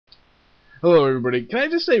Hello, everybody. Can I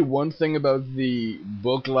just say one thing about the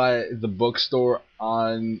bookstore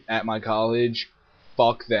at my college?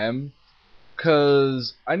 Fuck them.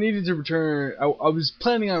 Cause I needed to return. I was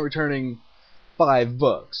planning on returning 5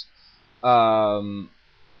 books, um,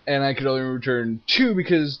 and I could only return 2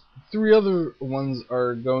 because 3 other ones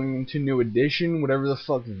are going into new edition, whatever the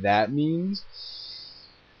fuck that means.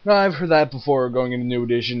 No, I've heard that before, going into new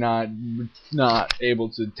edition, not able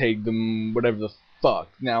to take them, whatever the fuck.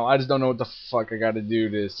 Now, I just don't know what the fuck I gotta do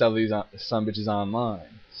to sell these some bitches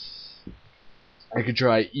online. I could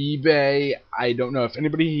try eBay. I don't know if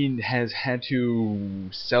anybody has had to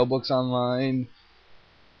sell books online.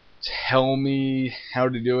 Tell me how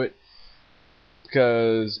to do it.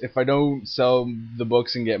 Because if I don't sell the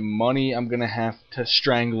books and get money, I'm gonna have to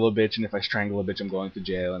strangle a bitch, and if I strangle a bitch, I'm going to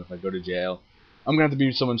jail, and if I go to jail, I'm gonna have to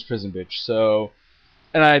be someone's prison bitch. So,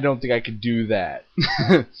 and I don't think I could do that.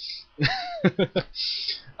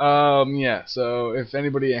 Yeah. So if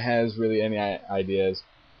anybody has really any ideas,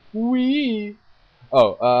 might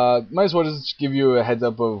as well just give you a heads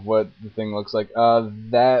up of what the thing looks like.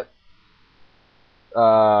 That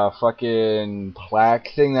fucking plaque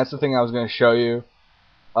thing. That's the thing I was gonna show you.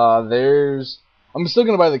 I'm still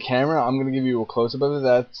gonna buy the camera. I'm gonna give you a close up of it.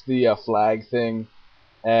 That's the flag thing,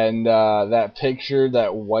 and that picture,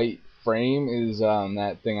 that white frame, is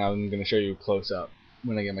that thing I'm gonna show you close up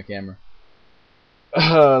when I get my camera.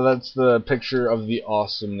 That's the picture of the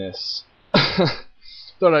awesomeness.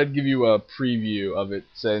 Thought I'd give you a preview of it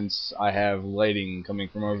since I have lighting coming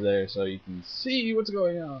from over there, so you can see what's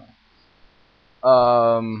going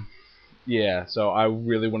on. Yeah, so I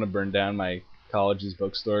really want to burn down my college's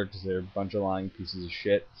bookstore because they're a bunch of lying pieces of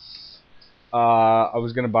shit. I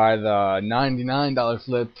was gonna buy the $99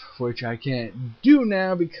 flip, which I can't do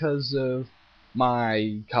now because of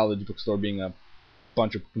my college bookstore being a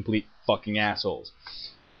bunch of complete fucking assholes.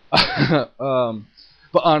 But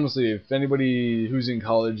honestly, if anybody who's in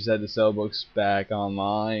college has had to sell books back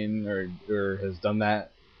online or has done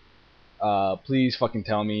that, please fucking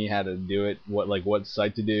tell me how to do it, what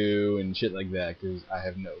site to do and shit like that, because I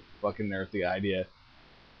have no fucking earthly idea.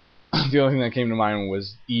 The only thing that came to mind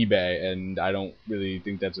was eBay, and I don't really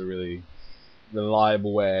think that's a really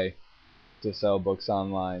reliable way to sell books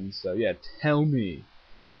online. So yeah, tell me.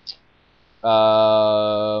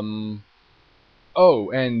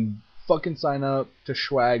 Oh, and fucking sign up to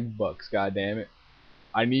Swag Bucks, goddammit.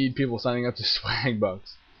 I need people signing up to Swag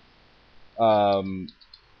Bucks.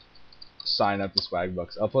 Sign up to Swag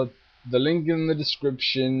Bucks. I'll put the link in the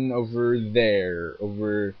description over there.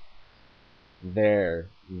 Over there.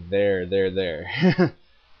 There.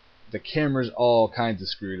 The camera's all kinds of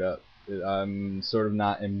screwed up. I'm sort of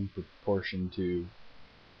not in proportion to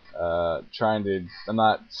I'm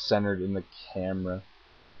not centered in the camera.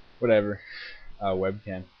 Whatever.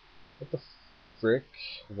 Webcam. What the frick?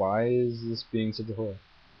 Why is this being such a whore?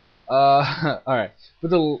 Alright.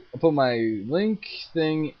 I'll put my link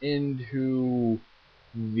thing into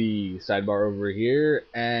the sidebar over here,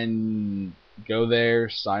 and go there,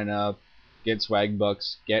 sign up, get swag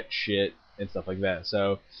bucks, get shit, and stuff like that.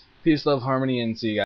 So, peace, love, harmony, and see you guys.